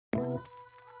Hey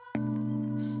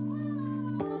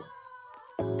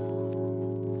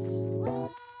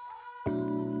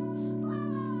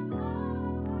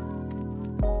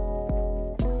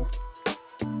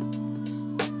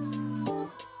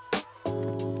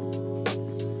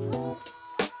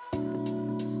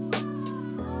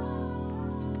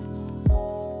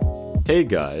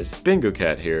guys,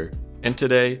 Bingocat here, and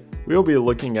today we'll be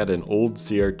looking at an old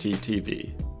CRT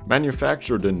TV.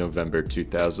 Manufactured in November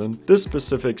 2000, this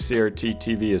specific CRT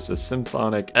TV is a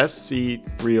Symphonic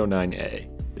SC309A.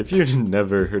 If you've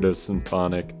never heard of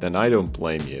Symphonic, then I don't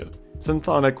blame you.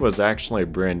 Symphonic was actually a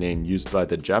brand name used by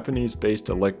the Japanese-based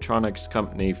electronics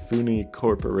company Funi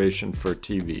Corporation for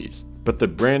TVs, but the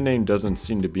brand name doesn't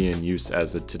seem to be in use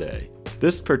as of today.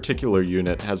 This particular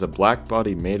unit has a black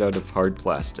body made out of hard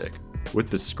plastic, with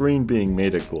the screen being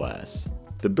made of glass.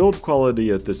 The build quality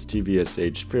of this TV has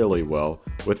aged fairly well,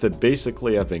 with it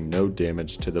basically having no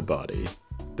damage to the body.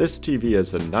 This TV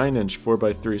has a 9-inch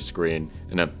 4x3 screen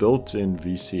and a built-in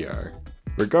VCR.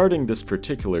 Regarding this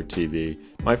particular TV,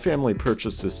 my family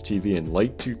purchased this TV in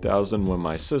late 2000 when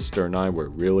my sister and I were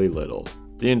really little.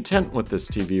 The intent with this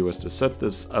TV was to set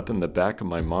this up in the back of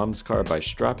my mom's car by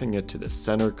strapping it to the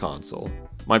center console.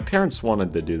 My parents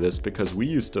wanted to do this because we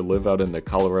used to live out in the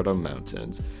Colorado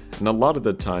mountains, and a lot of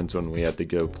the times when we had to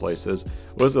go places,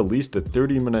 it was at least a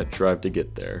 30-minute drive to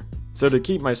get there. So to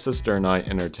keep my sister and I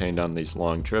entertained on these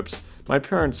long trips, my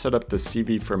parents set up this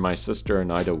TV for my sister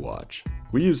and I to watch.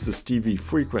 We used this TV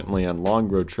frequently on long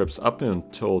road trips up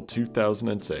until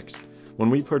 2006, when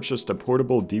we purchased a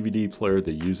portable DVD player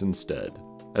to use instead.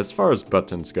 As far as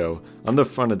buttons go, on the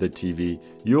front of the TV,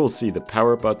 you will see the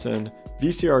power button,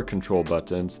 VCR control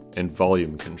buttons, and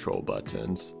volume control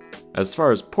buttons. As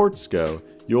far as ports go,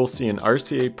 you will see an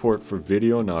RCA port for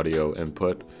video and audio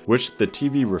input, which the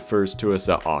TV refers to as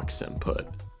the aux input.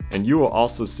 And you will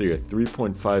also see a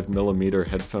 3.5mm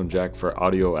headphone jack for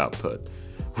audio output,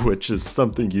 which is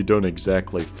something you don't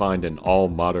exactly find in all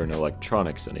modern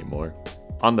electronics anymore.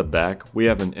 On the back, we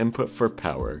have an input for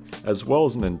power, as well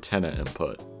as an antenna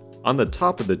input. On the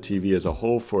top of the TV is a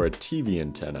hole for a TV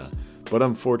antenna, but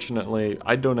unfortunately,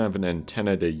 I don't have an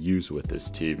antenna to use with this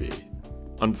TV.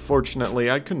 Unfortunately,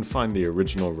 I couldn't find the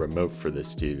original remote for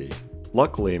this TV.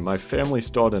 Luckily, my family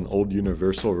still had an old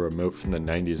universal remote from the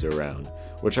 90s around,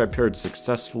 which I paired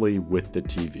successfully with the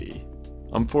TV.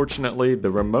 Unfortunately,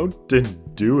 the remote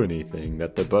didn't do anything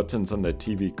that the buttons on the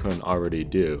TV couldn't already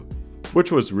do,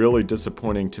 which was really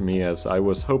disappointing to me as I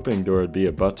was hoping there would be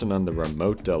a button on the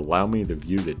remote to allow me to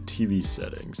view the TV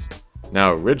settings.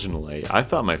 Now originally, I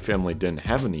thought my family didn't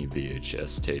have any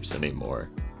VHS tapes anymore,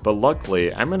 but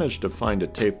luckily I managed to find a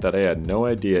tape that I had no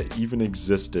idea even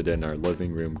existed in our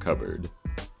living room cupboard.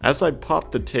 As I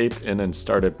popped the tape in and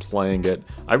started playing it,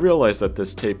 I realized that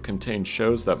this tape contained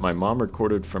shows that my mom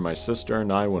recorded for my sister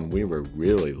and I when we were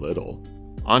really little.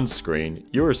 On screen,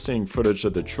 you are seeing footage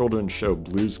of the children's show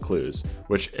Blue's Clues,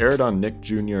 which aired on Nick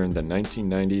Jr. in the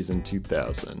 1990s and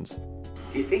 2000s.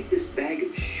 Do you think this bag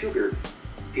of sugar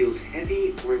feels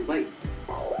heavy or light?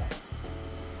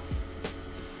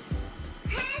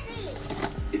 Heavy!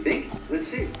 You think? Let's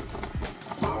see.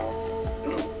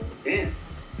 Oh, damn.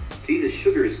 See, the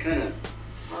sugar is kind of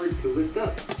hard to lift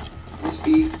up. Must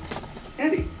be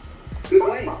heavy. Good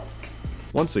way.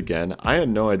 Once again, I had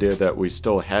no idea that we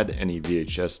still had any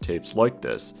VHS tapes like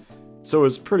this, so it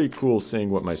was pretty cool seeing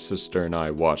what my sister and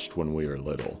I watched when we were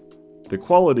little. The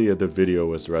quality of the video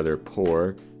was rather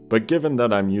poor, but given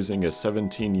that I'm using a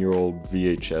 17-year-old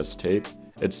VHS tape,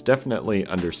 it's definitely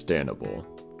understandable.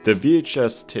 The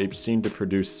VHS tape seemed to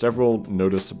produce several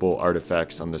noticeable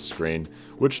artifacts on the screen,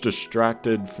 which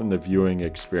distracted from the viewing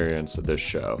experience of this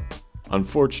show.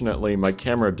 Unfortunately, my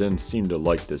camera didn't seem to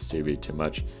like this TV too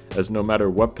much, as no matter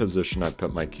what position I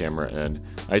put my camera in,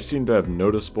 I seem to have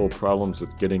noticeable problems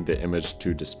with getting the image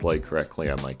to display correctly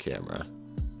on my camera.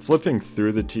 Flipping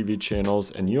through the TV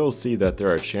channels, and you'll see that there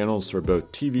are channels for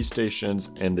both TV stations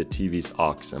and the TV's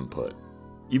aux input.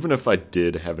 Even if I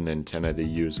did have an antenna to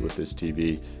use with this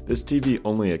TV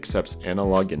only accepts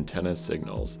analog antenna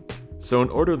signals. So in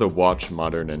order to watch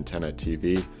modern antenna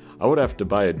TV, I would have to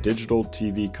buy a digital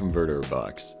TV converter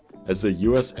box, as the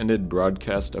US ended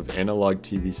broadcast of analog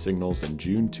TV signals in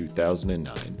June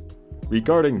 2009.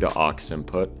 Regarding the aux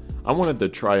input, I wanted to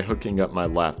try hooking up my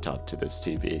laptop to this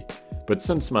TV, but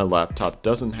since my laptop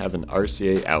doesn't have an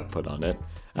RCA output on it,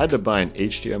 I had to buy an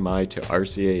HDMI to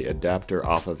RCA adapter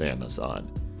off of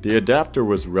Amazon. The adapter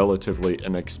was relatively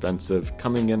inexpensive,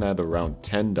 coming in at around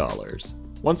 $10.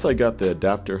 Once I got the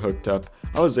adapter hooked up,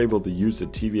 I was able to use the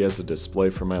TV as a display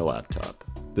for my laptop.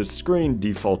 The screen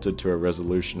defaulted to a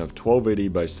resolution of 1280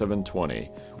 by 720,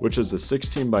 which is a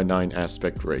 16 by 9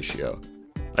 aspect ratio.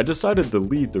 I decided to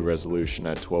leave the resolution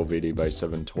at 1280 by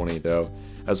 720 though,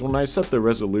 as when I set the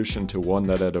resolution to one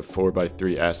that had a 4 by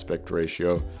 3 aspect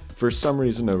ratio, for some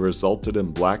reason it resulted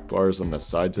in black bars on the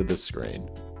sides of the screen.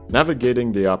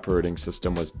 Navigating the operating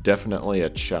system was definitely a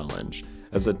challenge,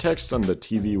 as the text on the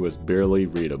TV was barely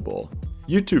readable.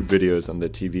 YouTube videos on the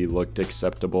TV looked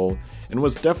acceptable, and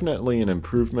was definitely an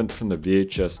improvement from the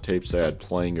VHS tapes I had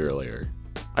playing earlier.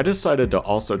 I decided to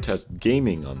also test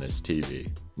gaming on this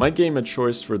TV. My game of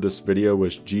choice for this video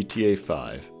was GTA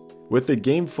 5. With the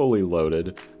game fully loaded,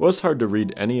 it was hard to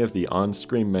read any of the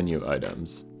on-screen menu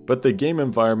items, but the game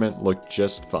environment looked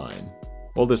just fine.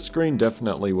 While the screen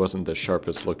definitely wasn't the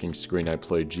sharpest looking screen I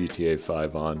played GTA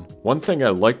 5 on, one thing I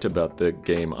liked about the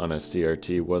game on a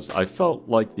CRT was I felt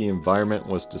like the environment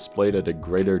was displayed at a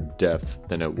greater depth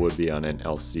than it would be on an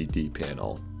LCD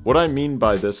panel. What I mean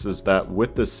by this is that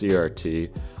with the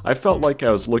CRT, I felt like I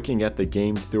was looking at the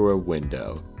game through a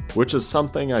window, which is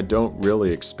something I don't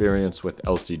really experience with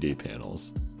LCD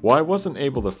panels. While I wasn't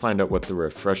able to find out what the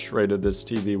refresh rate of this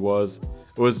TV was,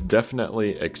 it was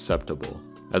definitely acceptable,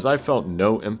 as I felt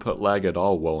no input lag at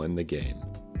all while in the game.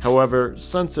 However,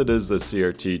 since it is a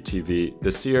CRT TV, the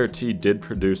CRT did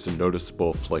produce a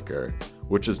noticeable flicker,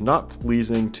 which is not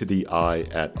pleasing to the eye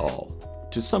at all.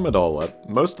 To sum it all up,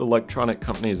 most electronic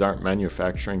companies aren't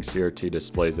manufacturing CRT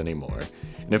displays anymore,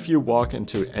 and if you walk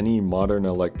into any modern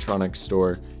electronics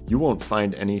store, you won't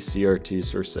find any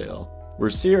CRTs for sale. Were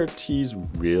CRTs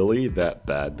really that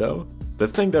bad though? The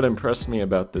thing that impressed me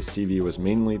about this TV was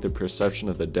mainly the perception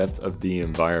of the depth of the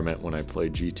environment when I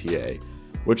played GTA,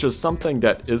 which is something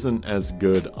that isn't as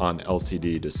good on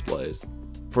LCD displays.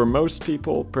 For most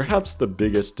people, perhaps the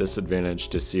biggest disadvantage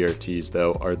to CRTs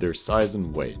though are their size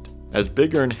and weight, as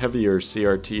bigger and heavier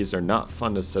CRTs are not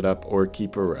fun to set up or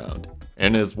keep around,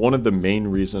 and is one of the main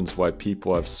reasons why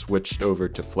people have switched over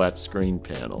to flat screen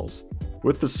panels.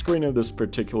 With the screen of this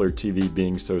particular TV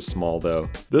being so small though,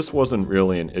 this wasn't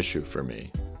really an issue for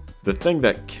me. The thing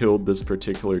that killed this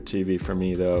particular TV for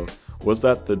me though, was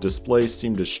that the display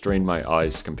seemed to strain my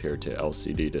eyes compared to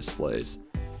LCD displays,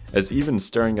 as even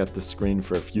staring at the screen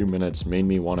for a few minutes made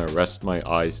me want to rest my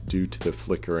eyes due to the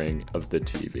flickering of the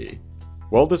TV.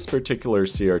 While this particular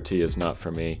CRT is not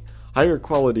for me, higher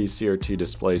quality CRT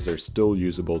displays are still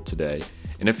usable today,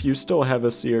 and if you still have a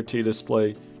CRT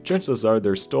display, chances are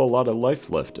there's still a lot of life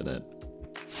left in it.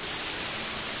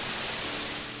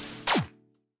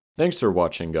 Thanks for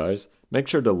watching guys, make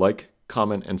sure to like,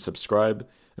 comment, and subscribe,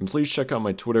 and please check out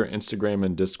my Twitter, Instagram,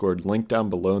 and Discord linked down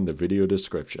below in the video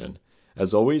description.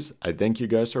 As always, I thank you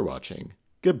guys for watching.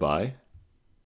 Goodbye.